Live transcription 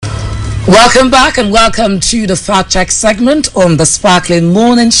Welcome back and welcome to the Fact Check segment on the Sparkling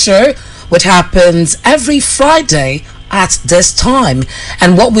Morning Show, which happens every Friday at this time.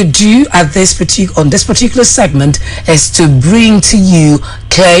 And what we do at on this particular segment is to bring to you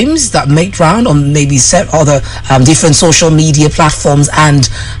claims that make round on maybe set other different social media platforms and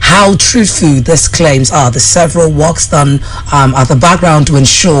how truthful these claims are. The several works done at the background to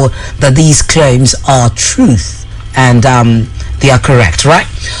ensure that these claims are truth and they are correct, right?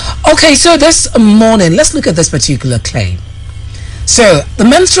 Okay, so this morning, let's look at this particular claim. So, the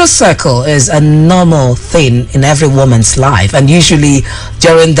menstrual cycle is a normal thing in every woman's life, and usually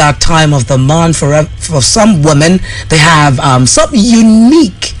during that time of the month, for some women, they have some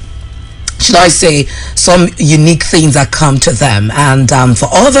unique, some unique things that come to them, and for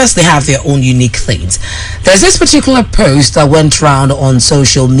others, they have their own unique things. There's this particular post that went around on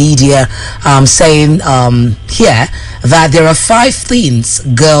social media saying here that there are 5 things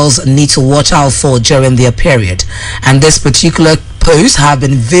girls need to watch out for during their period, and this particular post have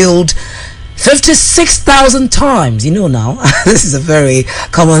been viewed 56,000 times. You know now, this is a very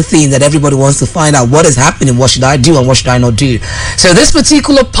common thing that everybody wants to find out what is happening, what should I do and what should I not do. So this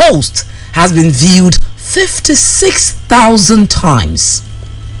particular post has been viewed 56,000 times.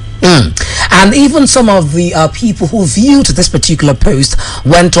 And even some of the people who viewed this particular post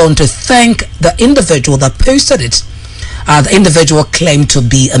went on to thank the individual that posted it. The individual claimed to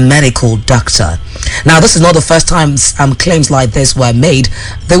be a medical doctor. Now, this is not the first time claims like this were made.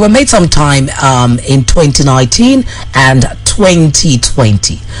 They were made sometime in 2019 and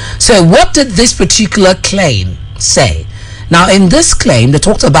 2020. So what did this particular claim say? Now, in this claim, they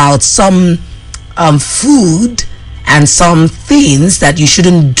talked about some food and some things that you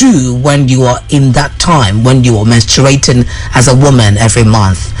shouldn't do when you are in that time, when you are menstruating as a woman every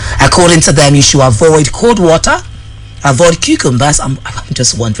month. According to them, you should avoid cold water, avoid cucumbers. I'm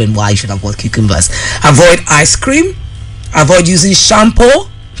just wondering why you should avoid cucumbers. Avoid ice cream, avoid using shampoo.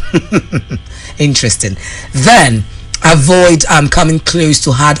 Interesting. Then, avoid coming close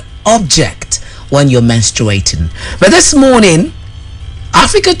to hard object when you're menstruating. But this morning,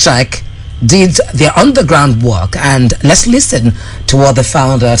 Africa Check did their underground work, and let's listen to what they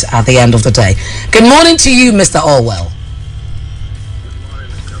found out at the end of the day. Good morning to you, Mr. Orwell.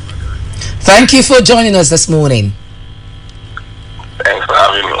 Thank you for joining us this morning. Thanks for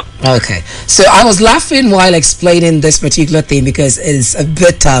having me. Okay, so I was laughing while explaining this particular thing because it's a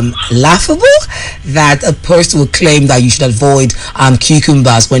bit laughable that a post will claim that you should avoid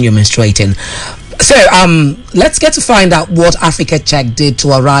cucumbers when you're menstruating. So let's get to find out what Africa Check did to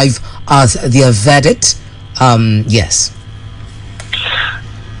arrive at their verdict. Yes.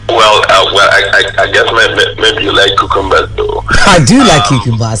 Well, I guess maybe you like cucumbers though. I do like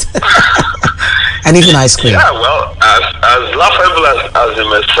cucumbers. And even ice cream. Yeah, well, as laughable as it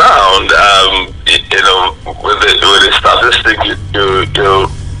may sound, with the statistics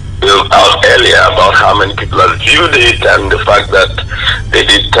you out earlier about how many people have viewed it, and the fact that they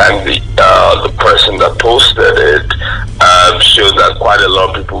did thank the person that posted it, shows that quite a lot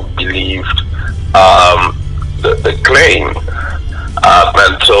of people believed the claim,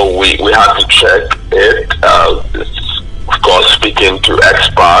 and so we had to check it. Of course, speaking to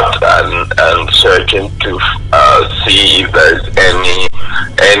experts and searching to see if there's any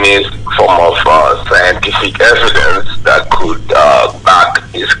form of scientific evidence that could back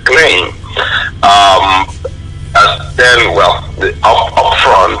his claim. And then, well, up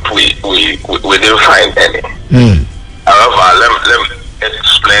front, we didn't find any. However, let me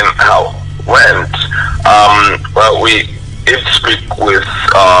explain how it went. Well, we did speak with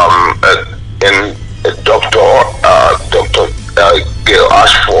Dr. Gail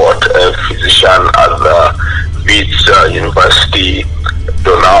Ashford, a physician at the Leeds University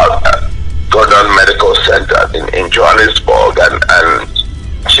Gordon Medical Center in Johannesburg, and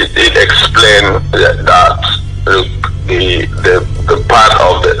she did explain that the part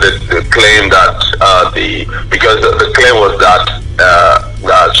of the claim that because the claim was that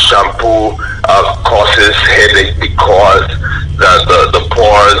shampoo causes headache because the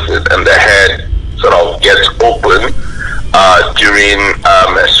pores and the head sort of gets open during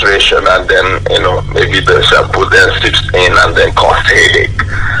menstruation, and then maybe the shampoo then slips in and then causes headache.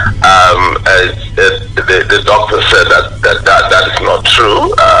 The doctor said that is not true.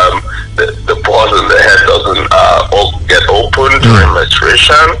 The pores in the head doesn't get open during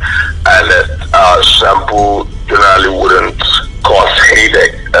menstruation, and that shampoo generally wouldn't cause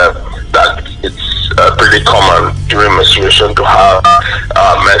headache. That it's pretty common during menstruation to have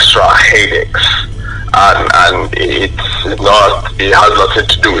menstrual headaches. And it has nothing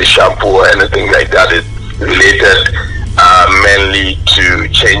to do with shampoo or anything like that. It's related mainly to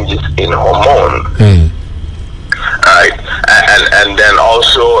changes in hormone. Right, and then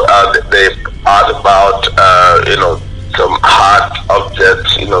also they asked about some hard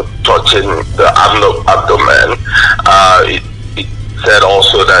objects touching the abdomen. It said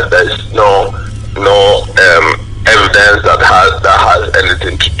also that there's no evidence that has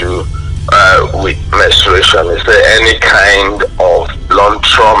anything to do with menstruation. Is there any kind of blunt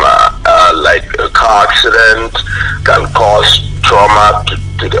trauma, like a car accident, can cause trauma to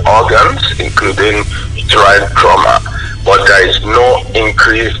the organs, including uterine trauma, but there is no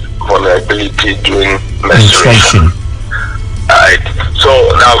increased vulnerability during menstruation. Right. So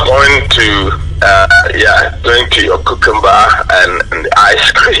now going to your cucumber and the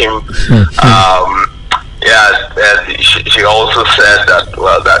ice cream. She also said that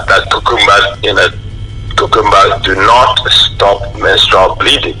cucumbers do not stop menstrual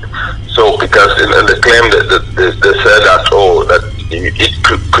bleeding. So because in the claim that they said that you eat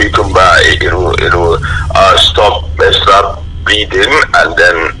cucumber, it will stop menstrual bleeding, and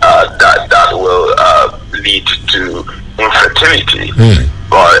then that will lead to infertility.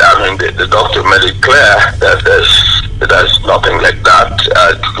 But I mean, the doctor made it clear that there's nothing like that.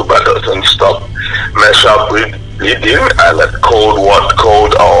 Cucumber doesn't stop menstrual bleeding, and that cold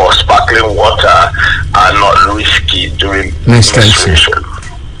or sparkling water are not risky during menstruation.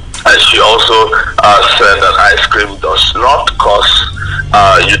 And she also said that ice cream does not cause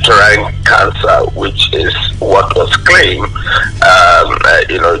uterine cancer, which is what was claimed.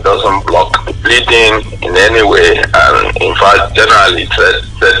 It doesn't block the bleeding in any way, and in fact, generally said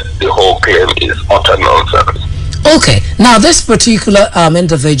the whole claim is utter nonsense. Okay, now this particular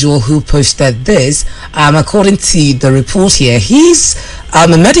individual who posted this, according to the report here, he's a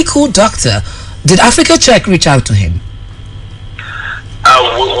medical doctor. Did Africa Check reach out to him? We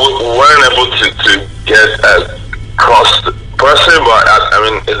weren't able to get across the person, but I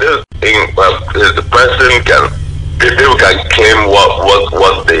mean, the person people can claim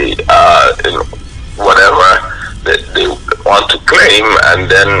what they whatever they want to claim, and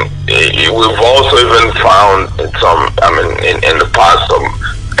then we've also even found in the past some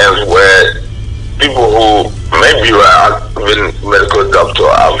where people who maybe were even medical doctor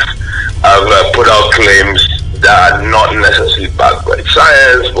have put out claims that are not necessarily backed by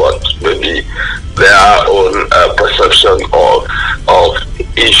science, but maybe their own perception of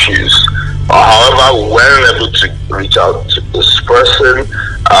issues. However, we weren't able to reach out to this person,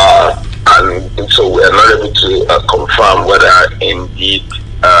 and so we are not able to confirm whether indeed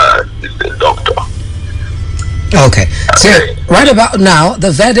is the doctor. Okay, so right about now,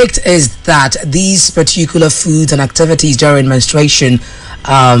 the verdict is that these particular foods and activities during menstruation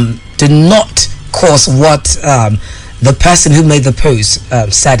do not cause what the person who made the post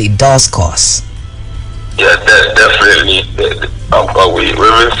said it does cause. Yeah, definitely. We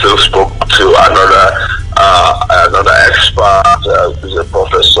even still spoke to another expert, who's a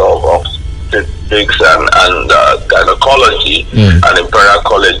professor of statistics and gynecology at Imperial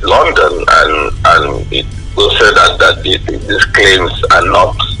College London, and it will say that these claims are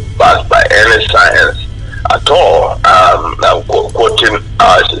not backed by any science at all. Now, quoting,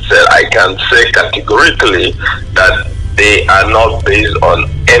 she said, "I can say categorically that they are not based on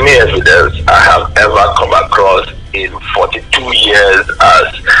any evidence I have ever come across in 42 years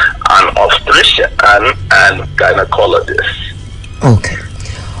as an obstetrician and gynecologist." Okay.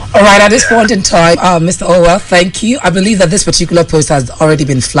 All right, at this point in time, Mr. Orwell, thank you. I believe that this particular post has already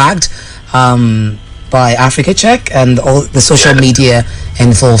been flagged by Africa Check and all the social media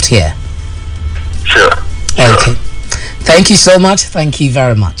involved here. Sure. Okay. Thank you so much. Thank you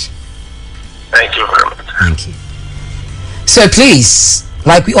very much. Thank you very much. Thank you. So please,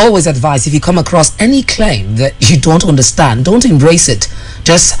 like we always advise, if you come across any claim that you don't understand, don't embrace it.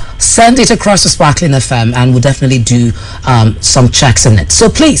 Just send it across to Sparkling FM and we'll definitely do some checks on it. So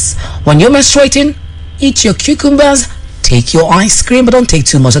please, when you're menstruating, eat your cucumbers, take your ice cream, but don't take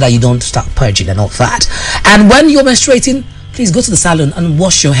too much so that you don't start purging and all that. And when you're menstruating, please go to the salon and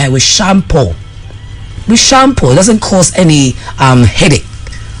wash your hair with shampoo. With shampoo, it doesn't cause any headache,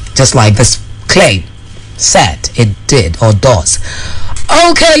 just like this claim said it did or does.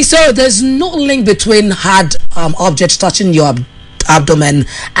 Okay, so there's no link between hard objects touching your abdomen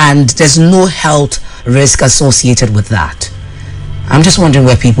and there's no health risk associated with that. I'm just wondering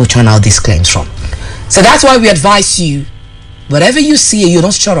where people churn out these claims from. So that's why we advise you, whatever you see and you're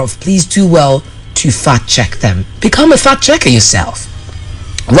not sure of, please do well to fact check them. Become a fact checker yourself.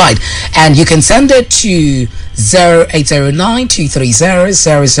 Right, and you can send it to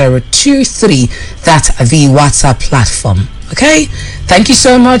 0809-230-0023. That's the WhatsApp platform. Okay, thank you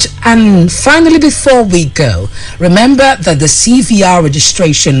so much. And finally, before we go, remember that the CVR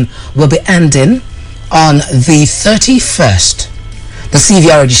registration will be ending on the 31st. The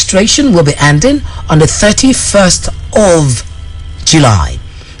CVR registration will be ending on the 31st of July.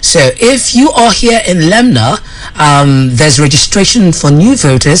 So if you are here in Lemna, there's registration for new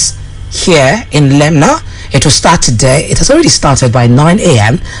voters here in Lemna. It will start today. It has already started by 9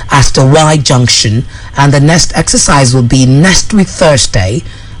 a.m. at the Y Junction, and the next exercise will be next week Thursday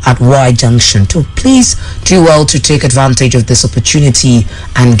at Y Junction. So please do well to take advantage of this opportunity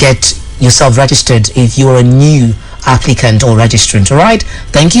and get yourself registered if you are a new applicant or registrant. All right,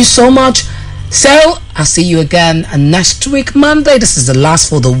 thank you so much. So I'll see you again next week Monday. This is the last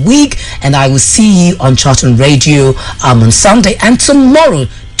for the week, and I will see you on Charlton Radio on Sunday. And tomorrow,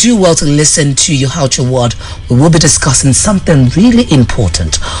 do well to listen to your Culture Word. We will be discussing something really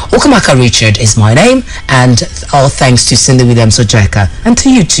important. Okamaka Richard is my name, and all thanks to Cindy Williams Ojeka, and to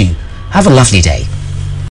you too. Have a lovely day.